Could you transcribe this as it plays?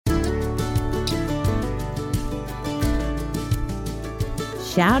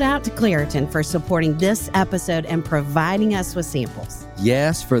Shout out to Claritin for supporting this episode and providing us with samples.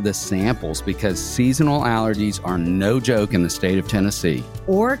 Yes, for the samples, because seasonal allergies are no joke in the state of Tennessee.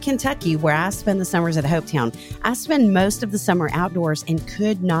 Or Kentucky, where I spend the summers at Hopetown. I spend most of the summer outdoors and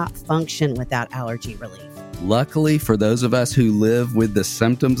could not function without allergy relief. Luckily, for those of us who live with the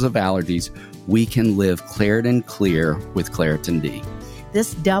symptoms of allergies, we can live Claritin Clear with Claritin D.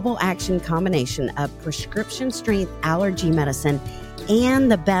 This double action combination of prescription strength allergy medicine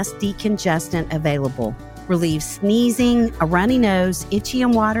and the best decongestant available relieves sneezing, a runny nose, itchy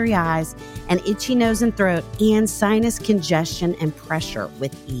and watery eyes, an itchy nose and throat, and sinus congestion and pressure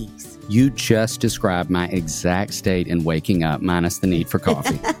with ease. You just described my exact state in waking up, minus the need for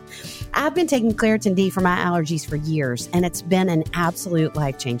coffee. I've been taking Claritin D for my allergies for years, and it's been an absolute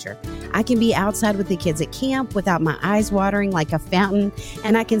life changer. I can be outside with the kids at camp without my eyes watering like a fountain,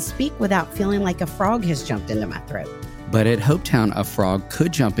 and I can speak without feeling like a frog has jumped into my throat. But at Hopetown, a frog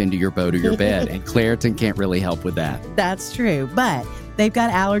could jump into your boat or your bed, and Claritin can't really help with that. That's true, but they've got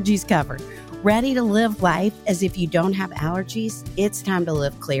allergies covered. Ready to live life as if you don't have allergies? It's time to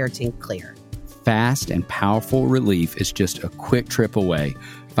live Claritin Clear. Fast and powerful relief is just a quick trip away.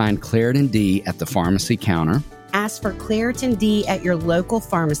 Find Claritin D at the pharmacy counter. Ask for Claritin D at your local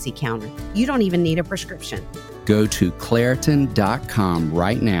pharmacy counter. You don't even need a prescription. Go to Claritin.com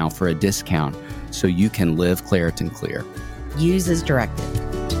right now for a discount so you can live Claritin Clear. Use as directed.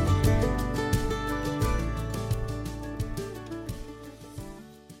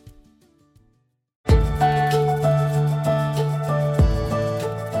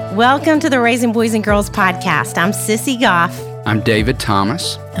 Welcome to the Raising Boys and Girls podcast. I'm Sissy Goff. I'm David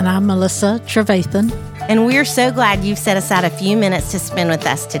Thomas. And I'm Melissa Trevathan. And we're so glad you've set aside a few minutes to spend with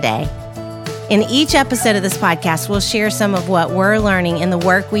us today. In each episode of this podcast, we'll share some of what we're learning in the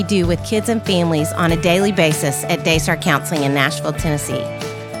work we do with kids and families on a daily basis at Daystar Counseling in Nashville, Tennessee.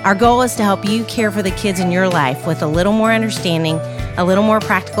 Our goal is to help you care for the kids in your life with a little more understanding, a little more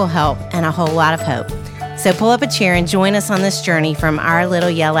practical help, and a whole lot of hope. So pull up a chair and join us on this journey from our little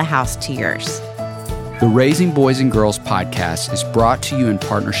yellow house to yours. The Raising Boys and Girls podcast is brought to you in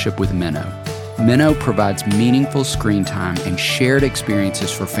partnership with Minnow. Minnow provides meaningful screen time and shared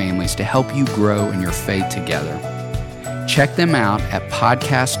experiences for families to help you grow in your faith together. Check them out at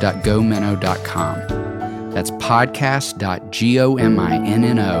podcast.gominnow.com. That's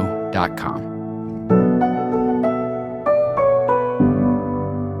podcast.gominno.com.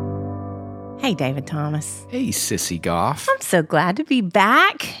 Hey, David Thomas. Hey, Sissy Goff. I'm so glad to be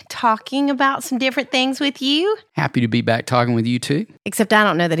back talking about some different things with you. Happy to be back talking with you too. Except I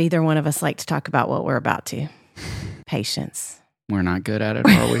don't know that either one of us like to talk about what we're about to. Patience. We're not good at it,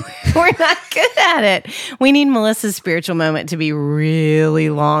 are we? We're not good at it. We need Melissa's spiritual moment to be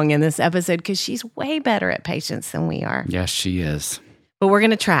really long in this episode because she's way better at patience than we are. Yes, she is. But we're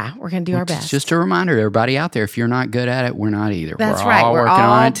going to try. We're going to do our best. Just a reminder to everybody out there, if you're not good at it, we're not either. That's we're right. All we're working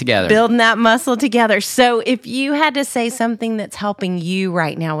all on it together. Building that muscle together. So if you had to say something that's helping you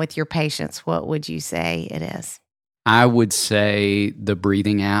right now with your patience, what would you say it is? I would say the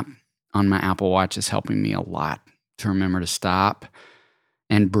breathing app on my Apple Watch is helping me a lot to remember to stop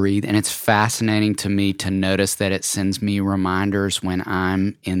and breathe. And it's fascinating to me to notice that it sends me reminders when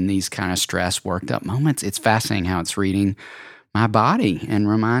I'm in these kind of stress, worked up moments. It's fascinating how it's reading my body and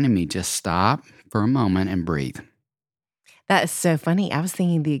reminding me just stop for a moment and breathe. That is so funny. I was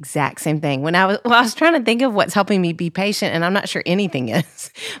thinking the exact same thing when I was trying to think of what's helping me be patient, and I'm not sure anything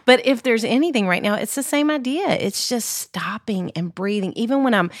is. But if there's anything right now, it's the same idea. It's just stopping and breathing. Even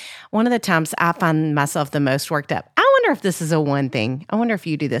when one of the times I find myself the most worked up. I wonder if this is a one thing. I wonder if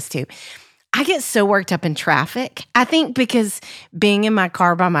you do this too. I get so worked up in traffic. I think because being in my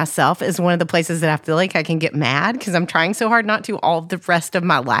car by myself is one of the places that I feel like I can get mad because I'm trying so hard not to all the rest of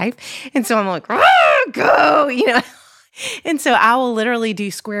my life. And so I'm like, go, And so I will literally do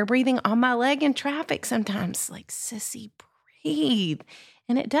square breathing on my leg in traffic sometimes. Like, Sissy, breathe.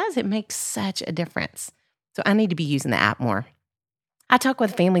 And it does. It makes such a difference. So I need to be using the app more. I talk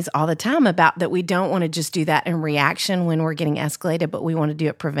with families all the time about that we don't want to just do that in reaction when we're getting escalated, but we want to do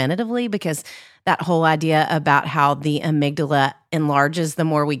it preventatively because that whole idea about how the amygdala enlarges the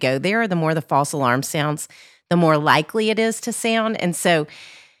more we go there, the more the false alarm sounds, the more likely it is to sound. And so,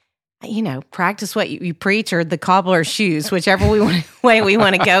 practice what you preach or the cobbler's shoes, whichever way we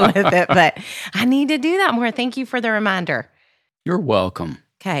want to go with it. But I need to do that more. Thank you for the reminder. You're welcome.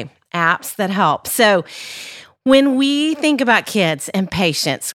 Okay, apps that help. So when we think about kids and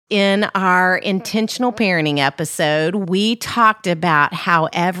patience, in our intentional parenting episode, we talked about how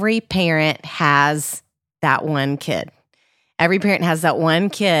every parent has that one kid. Every parent has that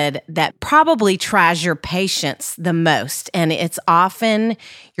one kid that probably tries your patience the most. And it's often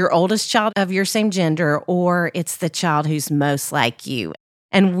your oldest child of your same gender, or it's the child who's most like you.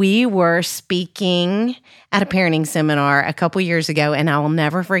 And we were speaking at a parenting seminar a couple years ago, and I will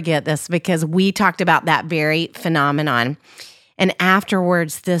never forget this because we talked about that very phenomenon. And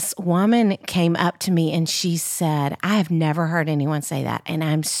afterwards, this woman came up to me and she said, I have never heard anyone say that. And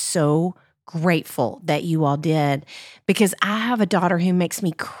I'm so grateful that you all did, because I have a daughter who makes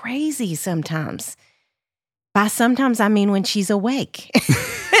me crazy sometimes. By sometimes, I mean when she's awake.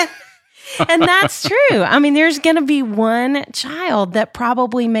 And that's true. I mean, there's going to be one child that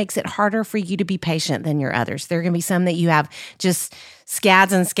probably makes it harder for you to be patient than your others. There are going to be some that you have just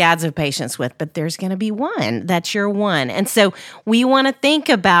scads and scads of patience with, but there's going to be one that's your one. And so we want to think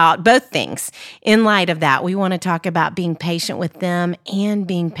about both things in light of that. We want to talk about being patient with them and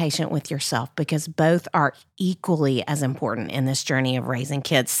being patient with yourself, because both are equally as important in this journey of raising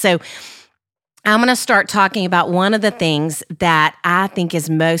kids. So I'm going to start talking about one of the things that I think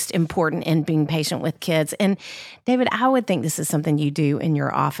is most important in being patient with kids. And David, I would think this is something you do in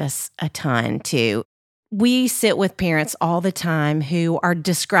your office a ton too. We sit with parents all the time who are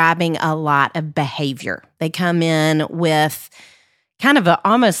describing a lot of behavior. They come in with kind of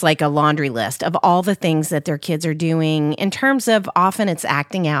almost like a laundry list of all the things that their kids are doing in terms of often it's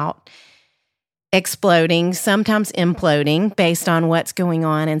acting out, exploding, sometimes imploding based on what's going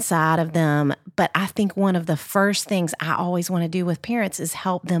on inside of them. But I think one of the first things I always want to do with parents is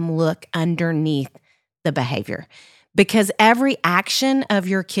help them look underneath the behavior, because every action of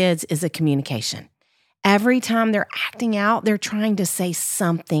your kids is a communication. Every time they're acting out, they're trying to say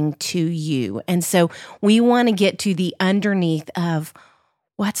something to you. And so we want to get to the underneath of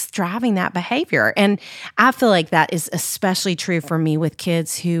what's driving that behavior. And I feel like that is especially true for me with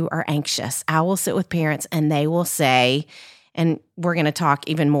kids who are anxious. I will sit with parents and they will say, and we're going to talk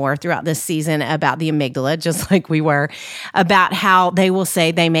even more throughout this season about the amygdala, just like we were, about how they will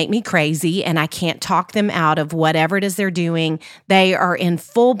say they make me crazy and I can't talk them out of whatever it is they're doing. They are in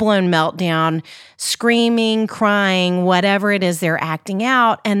full-blown meltdown, screaming, crying, whatever it is they're acting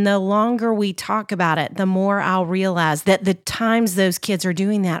out. And the longer we talk about it, the more I'll realize that the times those kids are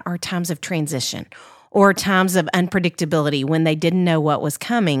doing that are times of transition, or times of unpredictability when they didn't know what was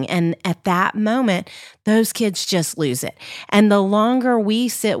coming. And at that moment, those kids just lose it. And the longer we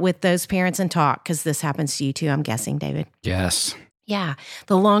sit with those parents and talk, because this happens to you too, I'm guessing, David. Yes. Yeah.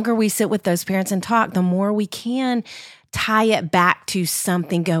 The longer we sit with those parents and talk, the more we can tie it back to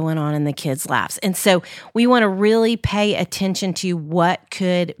something going on in the kids' lives. And so we want to really pay attention to what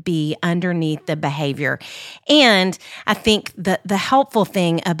could be underneath the behavior. And I think the helpful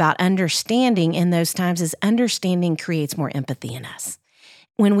thing about understanding in those times is understanding creates more empathy in us.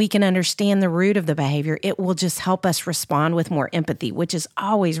 When we can understand the root of the behavior, it will just help us respond with more empathy, which is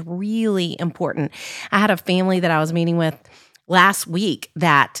always really important. I had a family that I was meeting with last week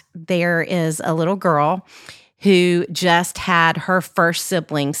that there is a little girl who just had her first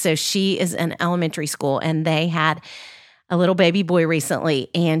sibling. So she is in elementary school and they had a little baby boy recently,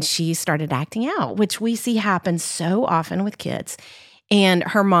 and she started acting out, which we see happen so often with kids. And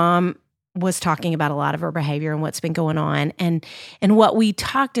her mom was talking about a lot of her behavior and what's been going on. And what we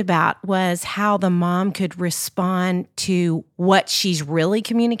talked about was how the mom could respond to what she's really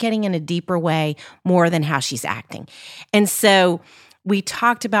communicating in a deeper way more than how she's acting. And so we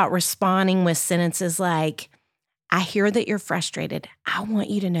talked about responding with sentences like, I hear that you're frustrated. I want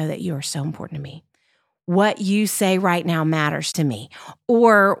you to know that you are so important to me. What you say right now matters to me.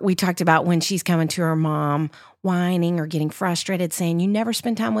 Or we talked about when she's coming to her mom, whining or getting frustrated, saying, you never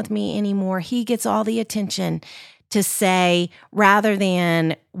spend time with me anymore. He gets all the attention, to say, rather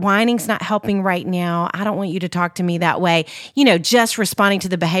than whining's not helping right now, I don't want you to talk to me that way. Just responding to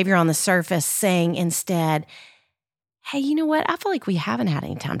the behavior on the surface, saying instead, hey, you know what? I feel like we haven't had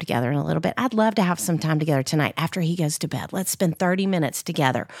any time together in a little bit. I'd love to have some time together tonight after he goes to bed. Let's spend 30 minutes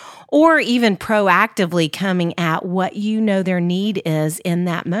together. Or even proactively coming at what you know their need is in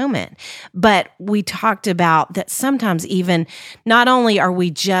that moment. But we talked about that sometimes even not only are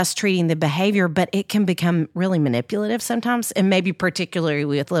we just treating the behavior, but it can become really manipulative sometimes, and maybe particularly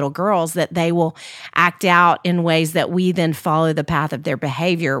with little girls, that they will act out in ways that we then follow the path of their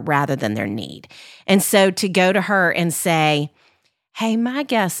behavior rather than their need. And so to go to her and say, hey, my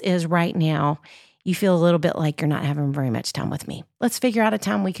guess is right now you feel a little bit like you're not having very much time with me. Let's figure out a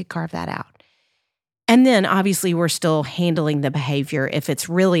time we could carve that out. And then obviously we're still handling the behavior. If it's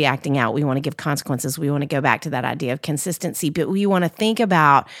really acting out, we want to give consequences. We want to go back to that idea of consistency, but we want to think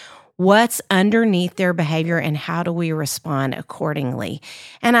about What's underneath their behavior and how do we respond accordingly?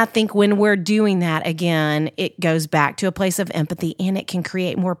 And I think when we're doing that, again, it goes back to a place of empathy and it can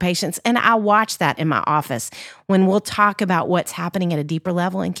create more patience. And I watch that in my office when we'll talk about what's happening at a deeper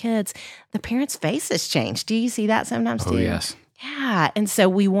level in kids, the parents' faces change. Do you see that sometimes too? Oh, yes. Yeah. And so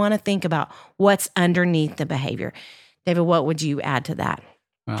we want to think about what's underneath the behavior. David, what would you add to that?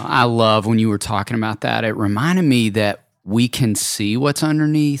 Well, I love when you were talking about that. It reminded me that we can see what's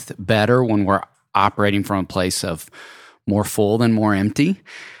underneath better when we're operating from a place of more full than more empty.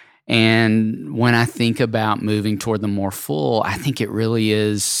 And when I think about moving toward the more full, I think it really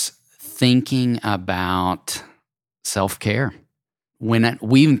is thinking about self-care. When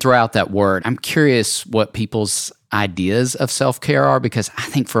we even throw out that word, I'm curious what people's ideas of self-care are, because I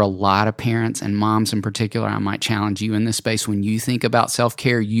think for a lot of parents and moms in particular, I might challenge you in this space. When you think about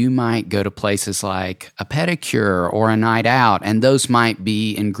self-care, you might go to places like a pedicure or a night out, and those might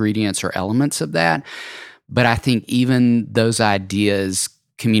be ingredients or elements of that. But I think even those ideas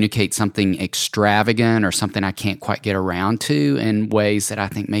communicate something extravagant or something I can't quite get around to in ways that I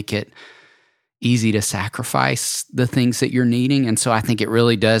think make it easy to sacrifice the things that you're needing. And so I think it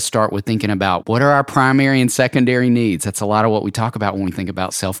really does start with thinking about what are our primary and secondary needs. That's a lot of what we talk about when we think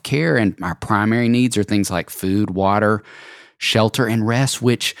about self-care. And our primary needs are things like food, water, shelter, and rest,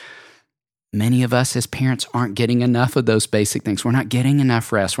 which many of us as parents aren't getting enough of those basic things. We're not getting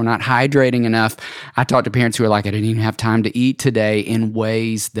enough rest. We're not hydrating enough. I talk to parents who are like, I didn't even have time to eat today, in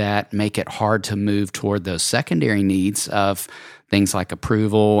ways that make it hard to move toward those secondary needs of things like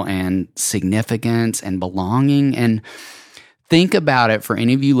approval and significance and belonging. And think about it for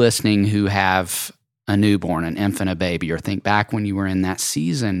any of you listening who have a newborn, an infant, a baby, or think back when you were in that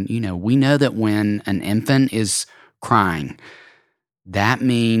season. You know, we know that when an infant is crying, that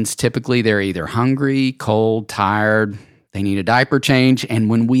means typically they're either hungry, cold, tired, they need a diaper change. And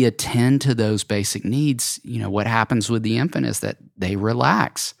when we attend to those basic needs, you know, what happens with the infant is that they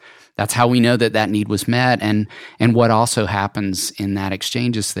relax. That's how we know that that need was met. And what also happens in that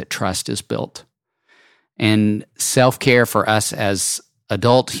exchange is that trust is built. And self-care for us as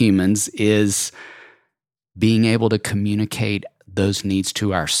adult humans is being able to communicate those needs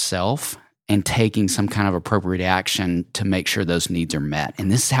to ourselves and taking some kind of appropriate action to make sure those needs are met. And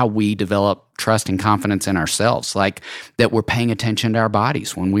this is how we develop trust and confidence in ourselves, like that we're paying attention to our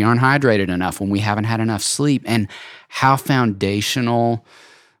bodies when we aren't hydrated enough, when we haven't had enough sleep, and how foundational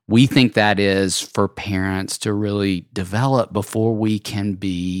we think that is for parents to really develop before we can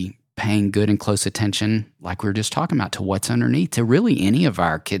be paying good and close attention, like we were just talking about, to what's underneath, to really any of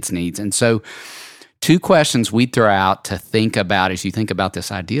our kids' needs. And so 2 questions we throw out to think about as you think about this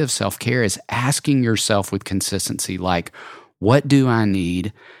idea of self-care is asking yourself with consistency, like, what do I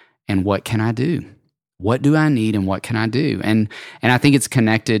need and what can I do? What do I need and what can I do? And I think it's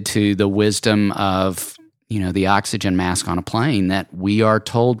connected to the wisdom of, you know, the oxygen mask on a plane, that we are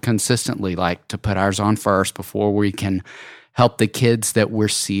told consistently, like, to put ours on first before we can help the kids that we're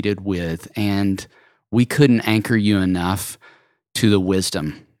seated with. And we couldn't anchor you enough to the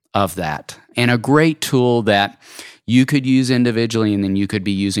wisdom of that. And a great tool that you could use individually and then you could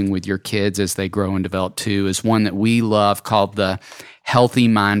be using with your kids as they grow and develop too is one that we love called the Healthy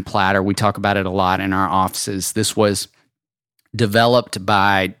Mind Platter. We talk about it a lot in our offices. This was developed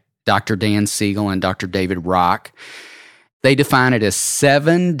by Dr. Dan Siegel and Dr. David Rock. They define it as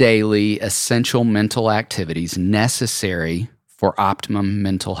 7 daily essential mental activities necessary for optimum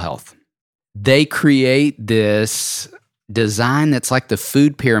mental health. They create this design that's like the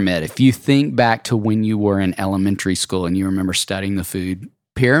food pyramid. If you think back to when you were in elementary school and you remember studying the food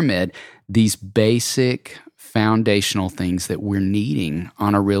pyramid, these basic foundational things that we're needing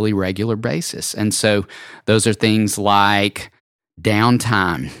on a really regular basis. And so those are things like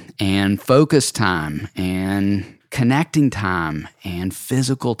downtime and focus time and connecting time and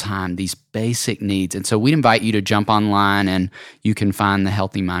physical time, these basic needs. And so we invite you to jump online and you can find the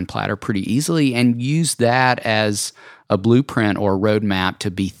Healthy Mind Platter pretty easily and use that as a blueprint or a roadmap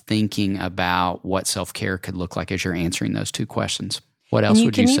to be thinking about what self-care could look like as you're answering those 2 questions. What else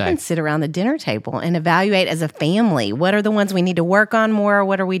would you say? You can even sit around the dinner table and evaluate as a family. What are the ones we need to work on more?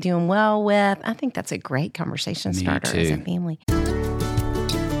 What are we doing well with? I think that's a great conversation starter as a family.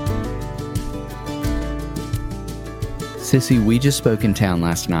 Sissy, we just spoke in town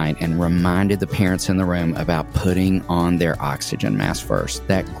last night and reminded the parents in the room about putting on their oxygen mask first.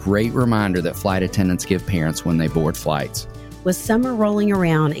 That great reminder that flight attendants give parents when they board flights. With summer rolling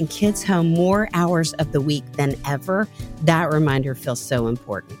around and kids home more hours of the week than ever, that reminder feels so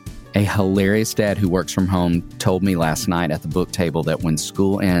important. A hilarious dad who works from home told me last night at the book table that when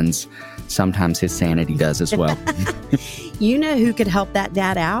school ends, sometimes his sanity does as well. You know who could help that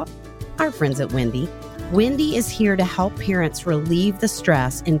dad out? our friends at Wendy. Wendy is here to help parents relieve the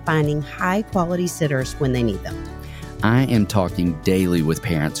stress in finding high-quality sitters when they need them. I am talking daily with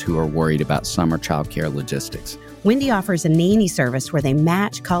parents who are worried about summer childcare logistics. Wendy offers a nanny service where they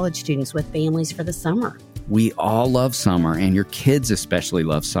match college students with families for the summer. We all love summer, and your kids especially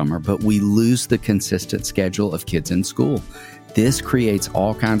love summer, but we lose the consistent schedule of kids in school. This creates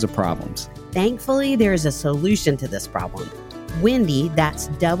all kinds of problems. Thankfully, there is a solution to this problem. Wendy, that's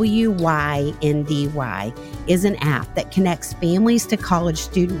WYNDY, is an app that connects families to college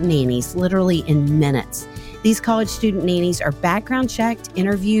student nannies literally in minutes. These college student nannies are background checked,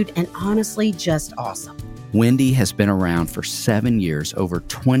 interviewed, and honestly just awesome. Wendy has been around for 7 years. Over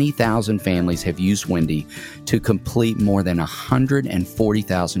 20,000 families have used Wendy to complete more than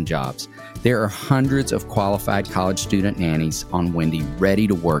 140,000 jobs. There are hundreds of qualified college student nannies on Wendy ready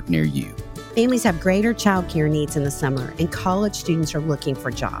to work near you. Families have greater childcare needs in the summer, and college students are looking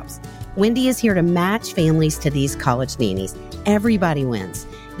for jobs. Wendy is here to match families to these college nannies. Everybody wins.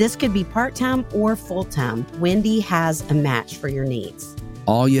 This could be part-time or full-time. Wendy has a match for your needs.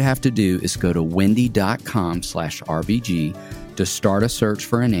 All you have to do is go to wendy.com/RBG to start a search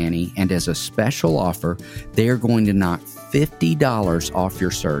for a nanny, and as a special offer, they are going to knock $50 off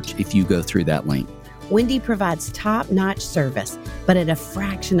your search if you go through that link. Wendy provides top-notch service, but at a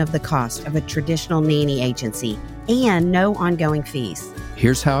fraction of the cost of a traditional nanny agency and no ongoing fees.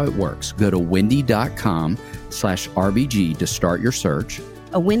 Here's how it works. Go to wendy.com/RBG to start your search.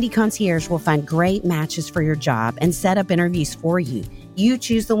 A Wendy concierge will find great matches for your job and set up interviews for you. You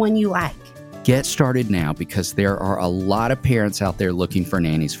choose the one you like. Get started now because there are a lot of parents out there looking for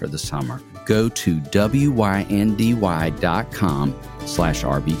nannies for the summer. Go to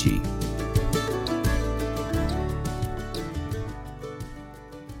WYNDY.com/RBG.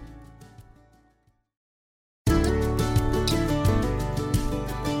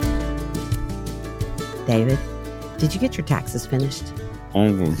 David, did you get your taxes finished?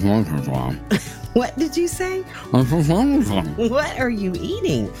 What did you say? What are you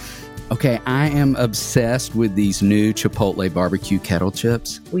eating? Okay, I am obsessed with these new Chipotle barbecue kettle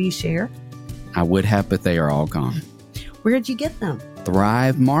chips. Will you share? I would have, but they are all gone. Where'd you get them?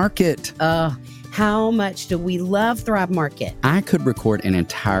 Thrive Market. How much do we love Thrive Market? I could record an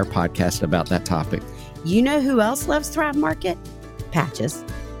entire podcast about that topic. You know who else loves Thrive Market? Patches.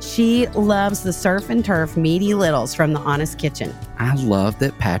 She loves the surf and turf meaty littles from the Honest Kitchen. I love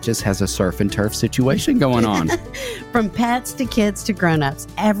that Patches has a surf and turf situation going on. From pets to kids to grown-ups,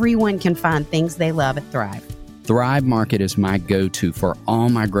 everyone can find things they love at Thrive. Thrive Market is my go-to for all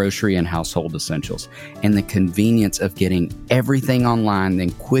my grocery and household essentials, and the convenience of getting everything online then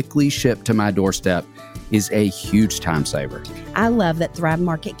quickly shipped to my doorstep is a huge time saver. I love that Thrive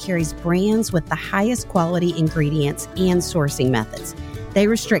Market carries brands with the highest quality ingredients and sourcing methods. They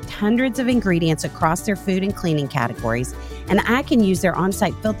restrict hundreds of ingredients across their food and cleaning categories, and I can use their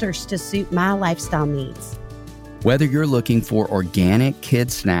on-site filters to suit my lifestyle needs. Whether you're looking for organic kid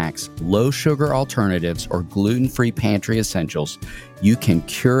snacks, low-sugar alternatives, or gluten-free pantry essentials, you can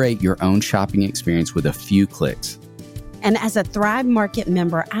curate your own shopping experience with a few clicks. And as a Thrive Market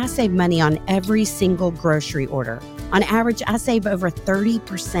member, I save money on every single grocery order. On average, I save over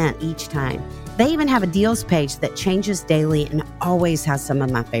 30% each time. They even have a deals page that changes daily and always has some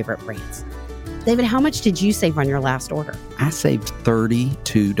of my favorite brands. David, how much did you save on your last order? I saved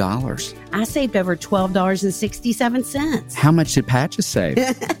 $32. I saved over $12.67. How much did Patches save?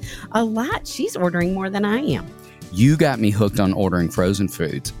 A lot. She's ordering more than I am. You got me hooked on ordering frozen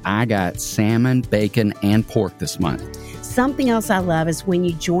foods. I got salmon, bacon, and pork this month. Something else I love is when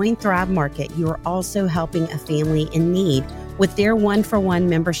you join Thrive Market, you are also helping a family in need with their one-for-one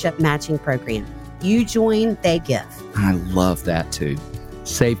membership matching program. You join, they give. I love that too.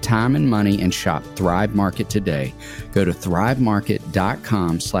 Save time and money and shop Thrive Market today. Go to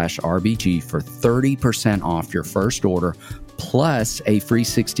thrivemarket.com/RBG for 30% off your first order plus a free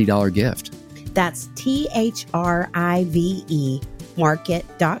 $60 gift. That's THRIVE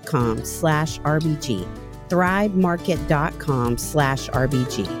market.com/RBG.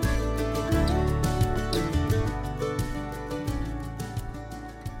 thrivemarket.com/RBG.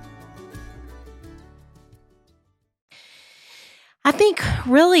 I think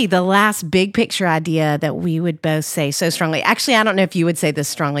really the last big picture idea that we would both say so strongly, actually, I don't know if you would say this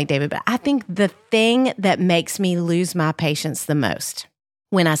strongly, David, but I think the thing that makes me lose my patience the most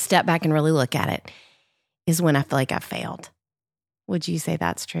when I step back and really look at it is when I feel like I failed. Would you say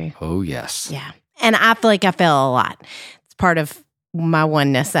that's true? Oh, yes. Yeah. And I feel like I fail a lot. It's part of my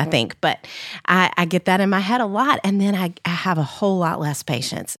oneness, I think. But I get that in my head a lot. And then I have a whole lot less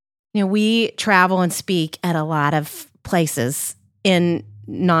patience. You know, we travel and speak at a lot of places in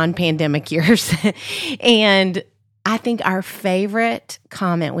non-pandemic years. And I think our favorite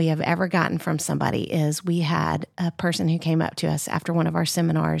comment we have ever gotten from somebody is we had a person who came up to us after one of our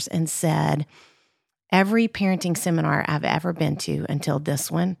seminars and said, every parenting seminar I've ever been to until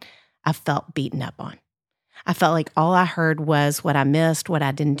this one, I felt beaten up on. I felt like all I heard was what I missed, what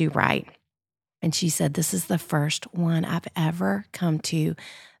I didn't do right. And she said, this is the first one I've ever come to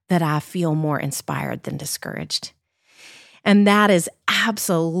that I feel more inspired than discouraged. And that is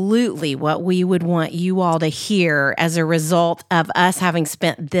absolutely what we would want you all to hear as a result of us having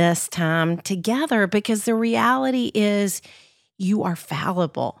spent this time together, because the reality is you are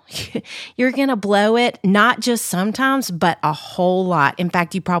fallible. You're going to blow it, not just sometimes, but a whole lot. In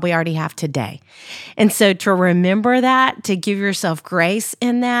fact, you probably already have today. And so to remember that, to give yourself grace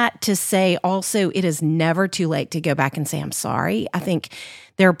in that, to say also it is never too late to go back and say, I'm sorry. I think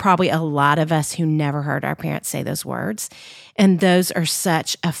there are probably a lot of us who never heard our parents say those words. And those are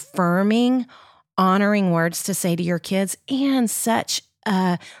such affirming, honoring words to say to your kids, and such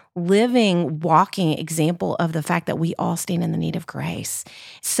a living, walking example of the fact that we all stand in the need of grace.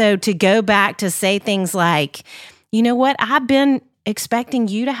 So to go back to say things like, you know what, I've been expecting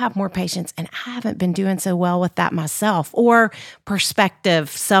you to have more patience, and I haven't been doing so well with that myself, or perspective,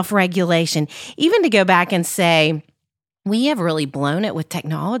 self-regulation, even to go back and say, we have really blown it with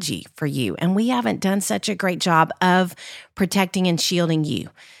technology for you, and we haven't done such a great job of protecting and shielding you.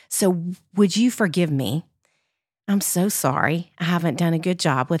 So would you forgive me? I'm so sorry. I haven't done a good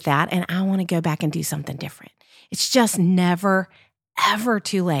job with that, and I want to go back and do something different. It's just never, ever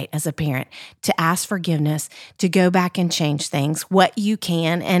too late as a parent to ask forgiveness, to go back and change things, what you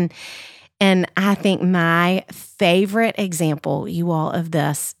can. And I think my favorite example, you all, of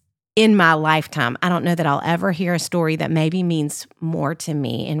this in my lifetime, I don't know that I'll ever hear a story that maybe means more to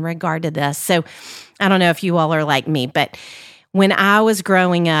me in regard to this. So I don't know if you all are like me, but when I was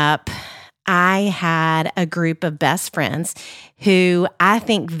growing up, I had a group of best friends who I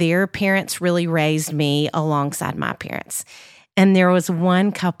think their parents really raised me alongside my parents. And there was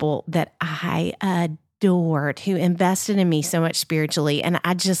one couple that I adored who invested in me so much spiritually. And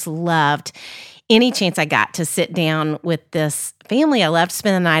I just loved any chance I got to sit down with this family. I loved to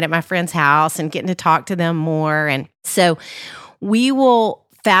spend the night at my friend's house and getting to talk to them more. And so we will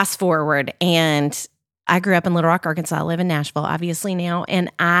fast forward, and I grew up in Little Rock, Arkansas. I live in Nashville, obviously now.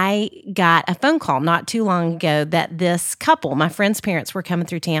 And I got a phone call not too long ago that this couple, my friend's parents, were coming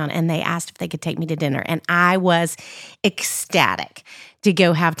through town, and they asked if they could take me to dinner. And I was ecstatic to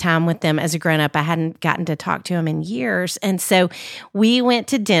go have time with them as a grown-up. I hadn't gotten to talk to them in years. And so we went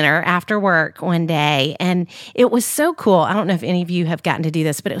to dinner after work one day, and it was so cool. I don't know if any of you have gotten to do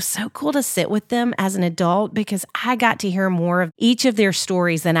this, but it was so cool to sit with them as an adult, because I got to hear more of each of their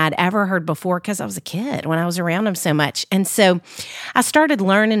stories than I'd ever heard before, because I was a kid when I was around them so much. And so I started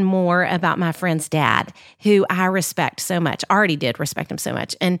learning more about my friend's dad, who I respect so much, already did respect him so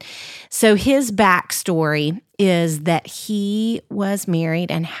much. And so his backstory is that he was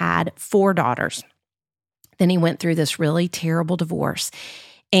married and had 4 daughters. Then he went through this really terrible divorce,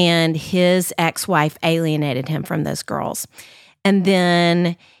 and his ex-wife alienated him from those girls. And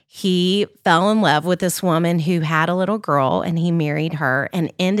then he fell in love with this woman who had a little girl, and he married her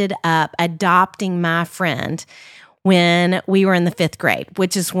and ended up adopting my friend when we were in the 5th grade,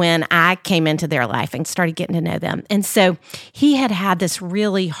 which is when I came into their life and started getting to know them. And so he had had this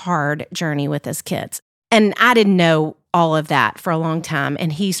really hard journey with his kids. And I didn't know all of that for a long time.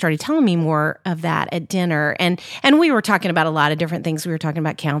 And he started telling me more of that at dinner. And we were talking about a lot of different things. We were talking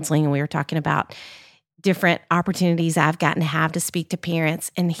about counseling, and we were talking about different opportunities I've gotten to have to speak to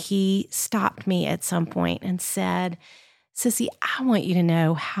parents. And he stopped me at some point and said, Sissy, I want you to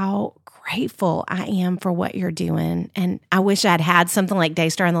know how grateful I am for what you're doing. And I wish I'd had something like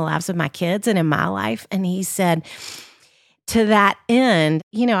Daystar in the lives of my kids and in my life. And he said, to that end,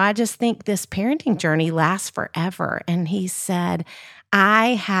 I just think this parenting journey lasts forever. And he said, I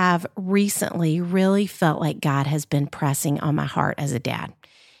have recently really felt like God has been pressing on my heart as a dad.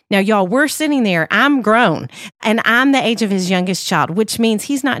 Now, y'all, we're sitting there, I'm grown, and I'm the age of his youngest child, which means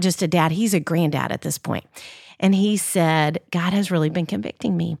he's not just a dad, he's a granddad at this point. And he said, God has really been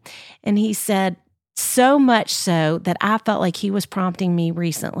convicting me. And he said, so much so that I felt like he was prompting me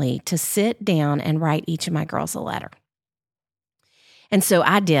recently to sit down and write each of my girls a letter. And so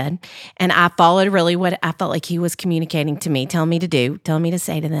I did, and I followed really what I felt like he was communicating to me, telling me to do, telling me to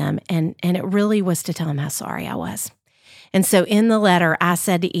say to them, and it really was to tell them how sorry I was. And so in the letter, I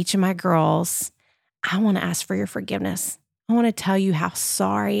said to each of my girls, I want to ask for your forgiveness. I want to tell you how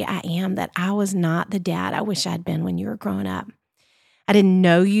sorry I am that I was not the dad I wish I'd been when you were growing up. I didn't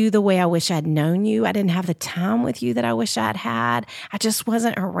know you the way I wish I'd known you. I didn't have the time with you that I wish I'd had. I just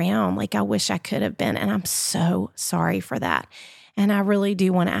wasn't around like I wish I could have been. And I'm so sorry for that. And I really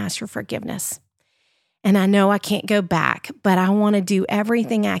do want to ask your forgiveness. And I know I can't go back, but I want to do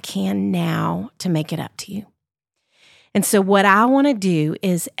everything I can now to make it up to you. And so what I want to do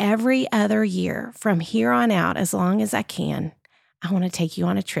is every other year from here on out, as long as I can, I want to take you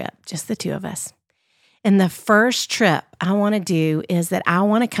on a trip, just the two of us. And the first trip I want to do is that I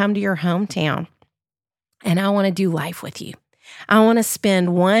want to come to your hometown and I want to do life with you. I want to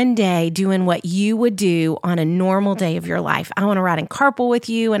spend one day doing what you would do on a normal day of your life. I want to ride in carpool with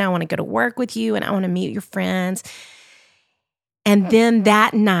you and I want to go to work with you and I want to meet your friends. And then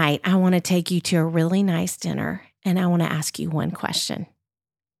that night, I want to take you to a really nice dinner and I want to ask you one question.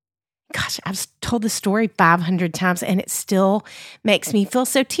 Gosh, I've told the story 500 times and it still makes me feel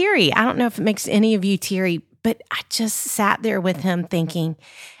so teary. I don't know if it makes any of you teary, but I just sat there with him thinking,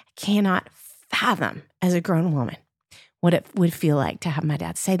 I cannot fathom as a grown woman what it would feel like to have my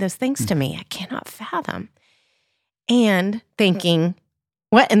dad say those things to me. I cannot fathom. And thinking,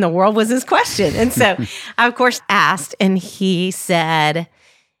 what in the world was his question? And so I, of course, asked, and he said,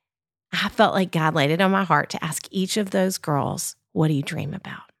 I felt like God laid it on my heart to ask each of those girls, what do you dream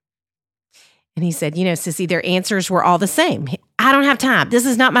about? And he said, Sissy, their answers were all the same. I don't have time. This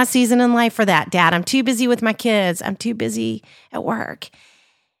is not my season in life for that, Dad. I'm too busy with my kids. I'm too busy at work.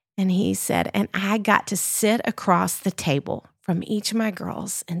 And he said, and I got to sit across the table from each of my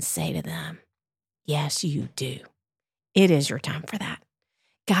girls and say to them, yes, you do. It is your time for that.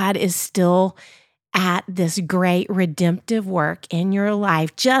 God is still at this great redemptive work in your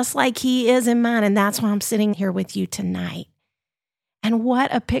life, just like he is in mine. And that's why I'm sitting here with you tonight. And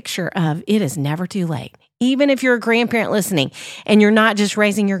what a picture of it is never too late. Even if you're a grandparent listening and you're not just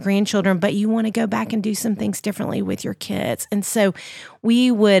raising your grandchildren, but you want to go back and do some things differently with your kids. And so we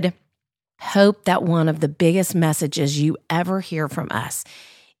would hope that one of the biggest messages you ever hear from us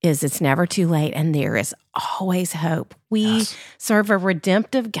is it's never too late and there is always hope. We serve a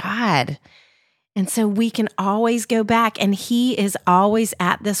redemptive God. And so we can always go back, and he is always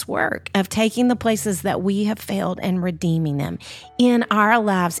at this work of taking the places that we have failed and redeeming them in our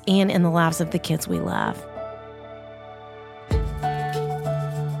lives and in the lives of the kids we love.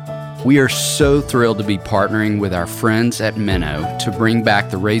 We are so thrilled to be partnering with our friends at Minnow to bring back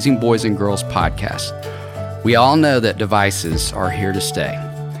the Raising Boys and Girls podcast. We all know that devices are here to stay.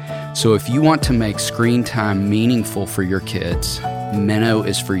 So if you want to make screen time meaningful for your kids, Minnow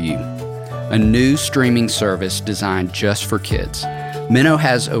is for you. A new streaming service designed just for kids. Minnow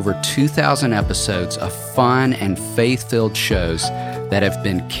has over 2,000 episodes of fun and faith-filled shows that have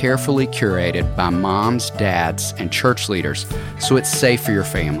been carefully curated by moms, dads, and church leaders, so it's safe for your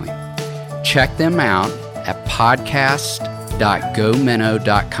family. Check them out at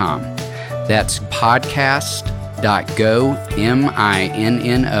podcast.gominnow.com. That's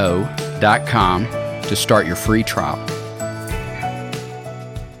podcast.gominno.com to start your free trial.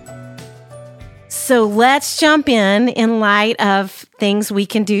 So let's jump in light of things we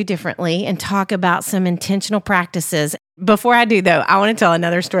can do differently and talk about some intentional practices. Before I do, though, I want to tell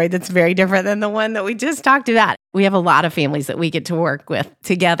another story that's very different than the one that we just talked about. We have a lot of families that we get to work with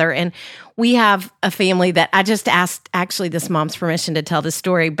together, and we have a family that I just asked, actually, this mom's permission to tell the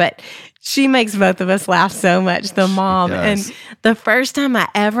story, but she makes both of us laugh so much, the mom. And the first time I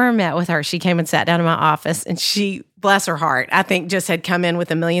ever met with her, she came and sat down in my office, and she, bless her heart, I think just had come in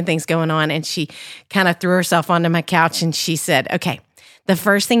with a million things going on, and she kind of threw herself onto my couch, and she said, okay, the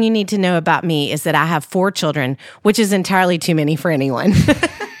first thing you need to know about me is that I have 4 children, which is entirely too many for anyone.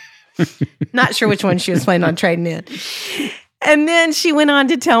 Not sure which one she was planning on trading in. And then she went on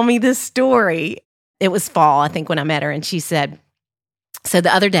to tell me this story. It was fall, I think, when I met her. And she said, so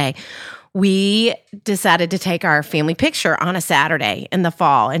the other day, we decided to take our family picture on a Saturday in the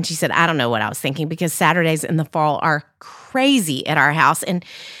fall. And she said, I don't know what I was thinking, because Saturdays in the fall are crazy at our house. And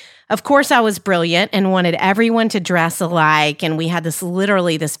of course, I was brilliant and wanted everyone to dress alike. And we had this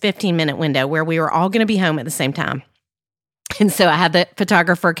 15-minute window where we were all going to be home at the same time. And so I had the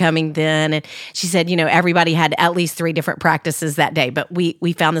photographer coming then, and she said, everybody had at least 3 different practices that day, but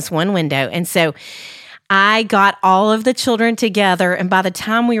we found this one window. And so I got all of the children together, and by the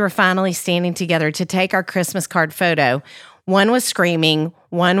time we were finally standing together to take our Christmas card photo, one was screaming,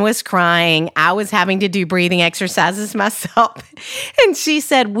 one was crying. I was having to do breathing exercises myself. And she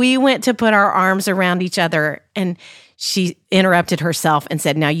said, we went to put our arms around each other, and she interrupted herself and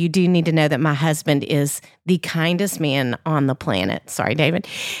said, now you do need to know that my husband is the kindest man on the planet. Sorry, David.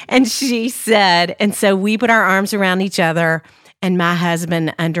 And she said, and so we put our arms around each other, and my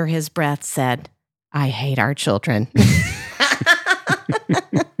husband under his breath said, I hate our children.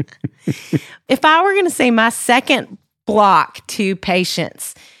 If I were going to say my second block to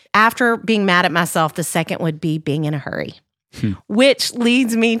patience, after being mad at myself, the second would be being in a hurry, which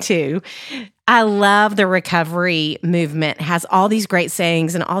leads me to, I love the recovery movement. It has all these great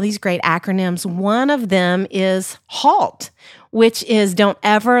sayings and all these great acronyms. One of them is HALT, which is don't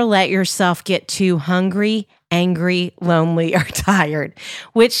ever let yourself get too hungry, angry, lonely, or tired,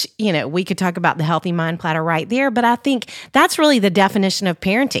 which, we could talk about the healthy mind platter right there, but I think that's really the definition of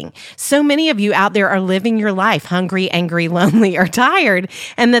parenting. So many of you out there are living your life hungry, angry, lonely, or tired.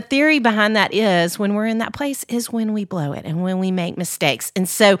 And the theory behind that is when we're in that place is when we blow it and when we make mistakes. And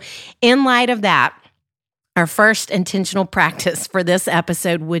so in light of that, our first intentional practice for this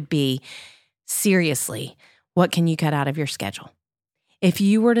episode would be, seriously, what can you cut out of your schedule? If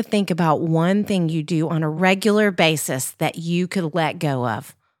you were to think about one thing you do on a regular basis that you could let go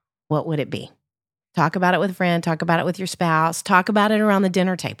of, what would it be? Talk about it with a friend, talk about it with your spouse, talk about it around the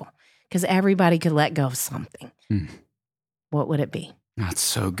dinner table, because everybody could let go of something. What would it be? That's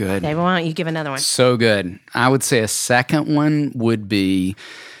so good. David, why don't you give another one? So good. I would say a second one would be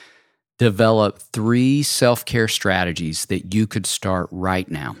develop 3 self-care strategies that you could start right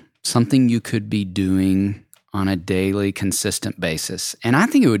now. Something you could be doing on a daily, consistent basis. And I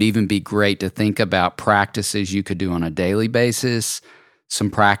think it would even be great to think about practices you could do on a daily basis, some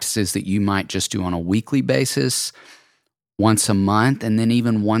practices that you might just do on a weekly basis, once a month, and then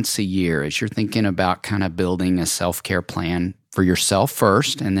even once a year as you're thinking about kind of building a self-care plan for yourself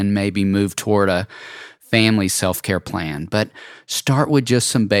first, and then maybe move toward a family self-care plan. But start with just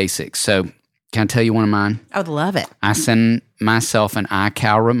some basics. So can I tell you one of mine? I would love it. I send myself an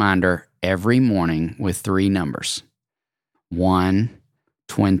iCal reminder every morning with 3 numbers, 1,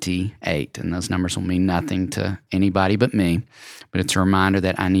 28. And those numbers will mean nothing to anybody but me. But it's a reminder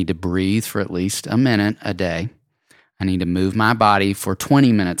that I need to breathe for at least a minute a day. I need to move my body for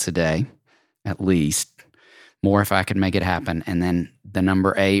 20 minutes a day, at least. More if I could make it happen. And then the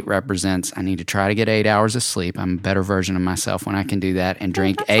number 8 represents I need to try to get 8 hours of sleep. I'm a better version of myself when I can do that, and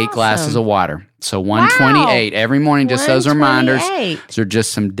drink 8 glasses of water. So 128 every morning, just those reminders. Those are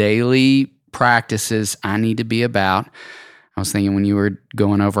just some daily practices I need to be about. I was thinking when you were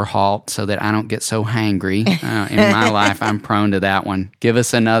going over HALT, so that I don't get so hangry in my life, I'm prone to that one. Give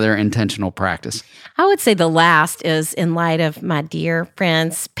us another intentional practice. I would say the last is in light of my dear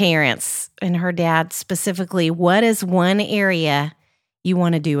friend's parents and her dad specifically. What is one area you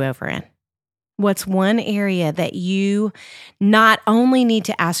want to do over in? What's one area that you not only need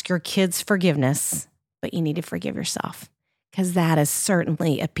to ask your kids forgiveness, but you need to forgive yourself? Because that is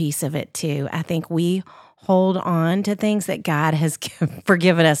certainly a piece of it too. I think we hold on to things that God has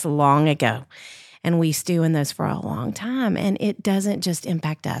forgiven us long ago. And we stew in those for a long time. And it doesn't just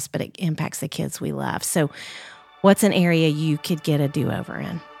impact us, but it impacts the kids we love. So what's an area you could get a do-over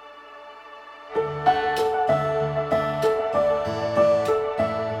in?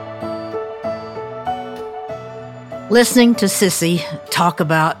 Listening to Sissy talk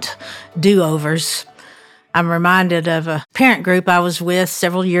about do-overs, I'm reminded of a parent group I was with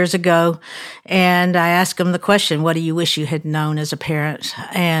several years ago, and I asked them the question, what do you wish you had known as a parent?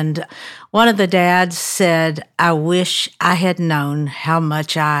 And one of the dads said, I wish I had known how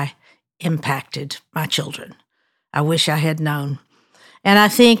much I impacted my children. I wish I had known. And I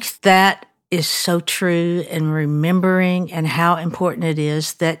think that is so true in remembering and how important it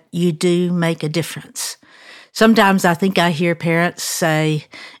is that you do make a difference. Sometimes I think I hear parents say,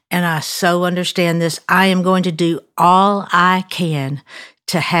 and I so understand this, I am going to do all I can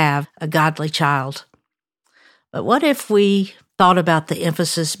to have a godly child. But what if we thought about the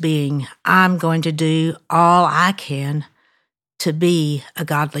emphasis being, I'm going to do all I can to be a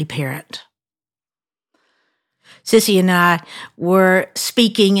godly parent? Sissy and I were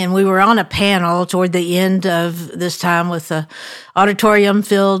speaking, and we were on a panel toward the end of this time with the auditorium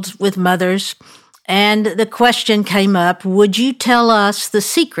filled with mothers. And the question came up, would you tell us the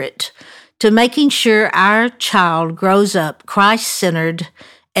secret to making sure our child grows up Christ-centered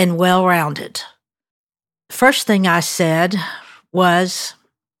and well-rounded? First thing I said was,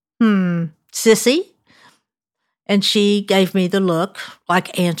 Sissy? And she gave me the look,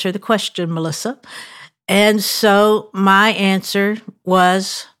 like, answer the question, Melissa. And so my answer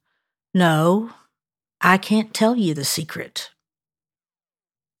was, no, I can't tell you the secret.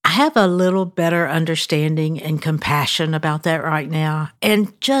 I have a little better understanding and compassion about that right now.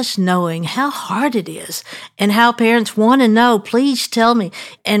 And just knowing how hard it is and how parents want to know, please tell me,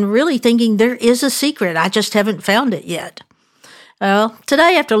 and really thinking there is a secret. I just haven't found it yet. Well,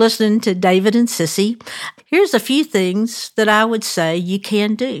 today after listening to David and Sissy, here's a few things that I would say you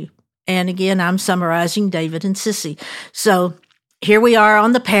can do. And again, I'm summarizing David and Sissy. So here we are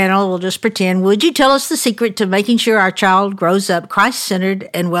on the panel. We'll just pretend. Would you tell us the secret to making sure our child grows up Christ-centered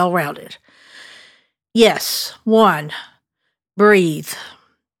and well-rounded? Yes. 1, breathe.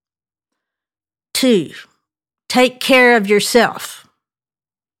 2, take care of yourself.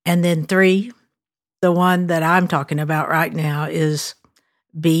 And then 3, the one that I'm talking about right now, is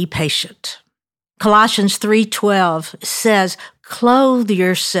be patient. Colossians 3:12 says, clothe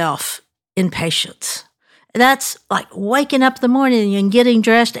yourself in patience. That's like waking up in the morning and getting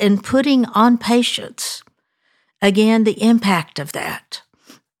dressed and putting on patience. Again, the impact of that.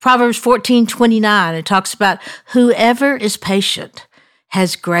 Proverbs 14:29, it talks about whoever is patient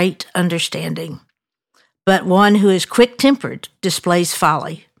has great understanding, but one who is quick-tempered displays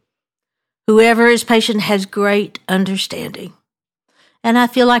folly. Whoever is patient has great understanding. And I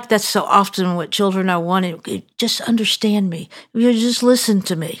feel like that's so often what children are wanting. Just understand me. You just listen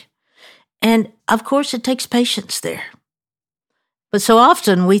to me. And of course, it takes patience there. But so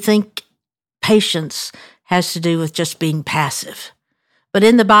often we think patience has to do with just being passive. But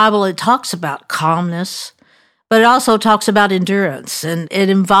in the Bible, it talks about calmness, but it also talks about endurance, and it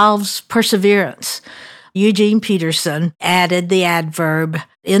involves perseverance. Eugene Peterson added the adverb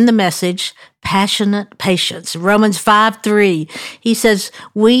in the Message, passionate patience. Romans 5:3, he says,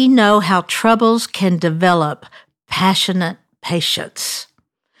 we know how troubles can develop passionate patience.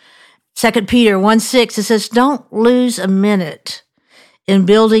 2 Peter 1:6, it says, don't lose a minute in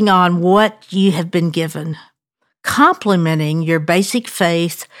building on what you have been given, complementing your basic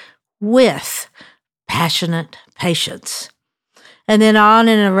faith with passionate patience. And then on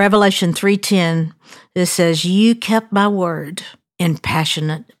in Revelation 3:10, it says, you kept my word in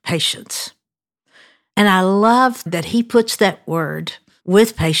passionate patience. And I love that he puts that word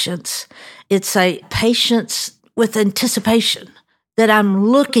with patience. It's a patience with anticipation, that I'm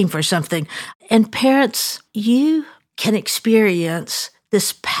looking for something. And parents, you can experience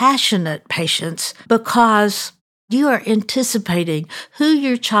this passionate patience because you are anticipating who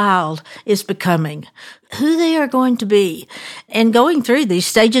your child is becoming, who they are going to be, and going through these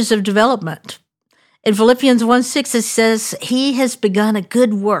stages of development. In Philippians 1:6, it says, he has begun a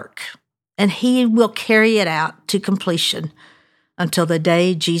good work, and he will carry it out to completion until the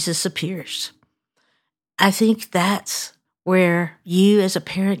day Jesus appears. I think that's where you as a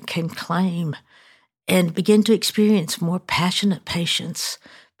parent can claim and begin to experience more passionate patience,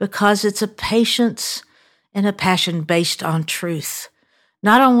 because it's a patience and a passion based on truth,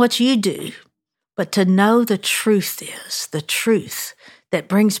 not on what you do, but to know the truth is the truth that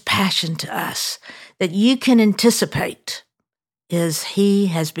brings passion to us, that you can anticipate is he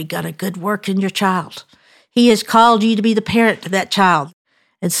has begun a good work in your child. He has called you to be the parent to that child.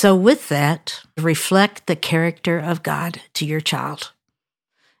 And so with that, reflect the character of God to your child.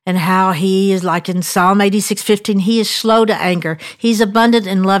 And how he is, like in Psalm 86:15, he is slow to anger. He's abundant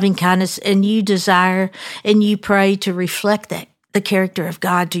in loving kindness, and you desire and you pray to reflect that, the character of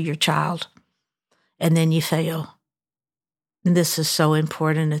God to your child. And then you fail. And this is so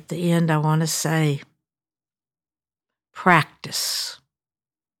important. At the end, I want to say, practice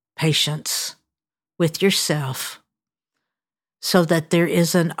patience with yourself so that there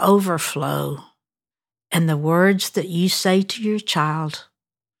is an overflow, and the words that you say to your child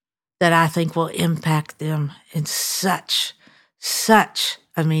that I think will impact them in such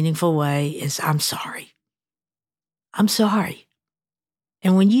a meaningful way is, I'm sorry. I'm sorry.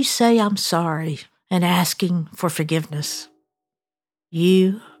 And when you say I'm sorry and asking for forgiveness,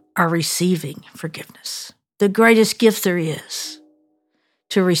 you are receiving forgiveness. The greatest gift there is,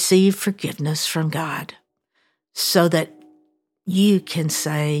 to receive forgiveness from God, so that you can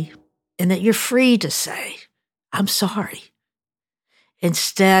say, and that you're free to say, I'm sorry,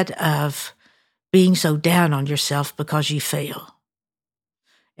 instead of being so down on yourself because you fail.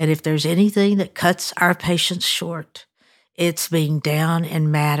 And if there's anything that cuts our patience short, it's being down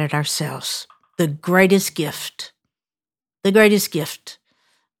and mad at ourselves. The greatest gift,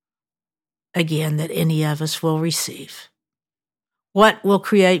 again, that any of us will receive. What will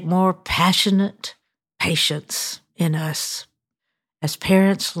create more passionate patience in us as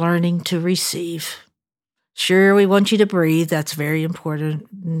parents learning to receive? Sure, we want you to breathe. That's very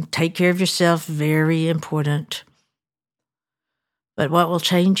important. Take care of yourself. Very important. But what will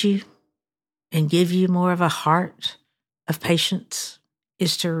change you and give you more of a heart of patience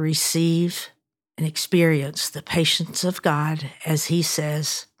is to receive and experience the patience of God as he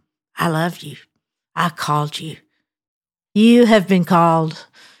says, I love you. I called you. You have been called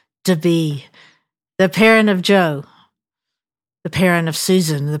to be the parent of Joe, the parent of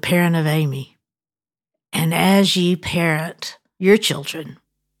Susan, the parent of Amy. And as you parent your children,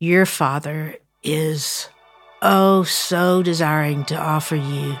 your Father is oh, so desiring to offer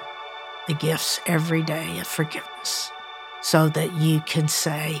you the gifts every day of forgiveness so that you can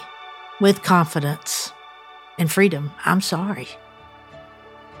say with confidence and freedom, I'm sorry.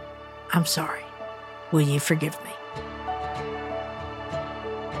 I'm sorry. Will you forgive me?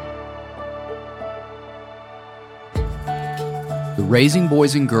 The Raising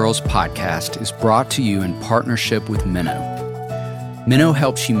Boys and Girls podcast is brought to you in partnership with Minnow. Minnow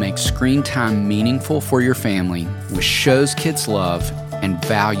helps you make screen time meaningful for your family with shows kids love and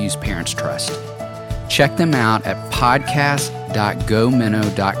values parents trust. Check them out at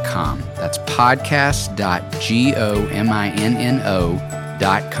podcast.gominnow.com. That's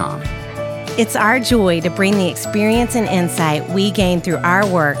podcast.gominno.com. It's our joy to bring the experience and insight we gain through our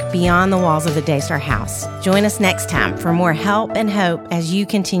work beyond the walls of the Daystar House. Join us next time for more help and hope as you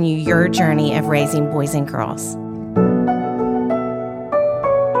continue your journey of raising boys and girls.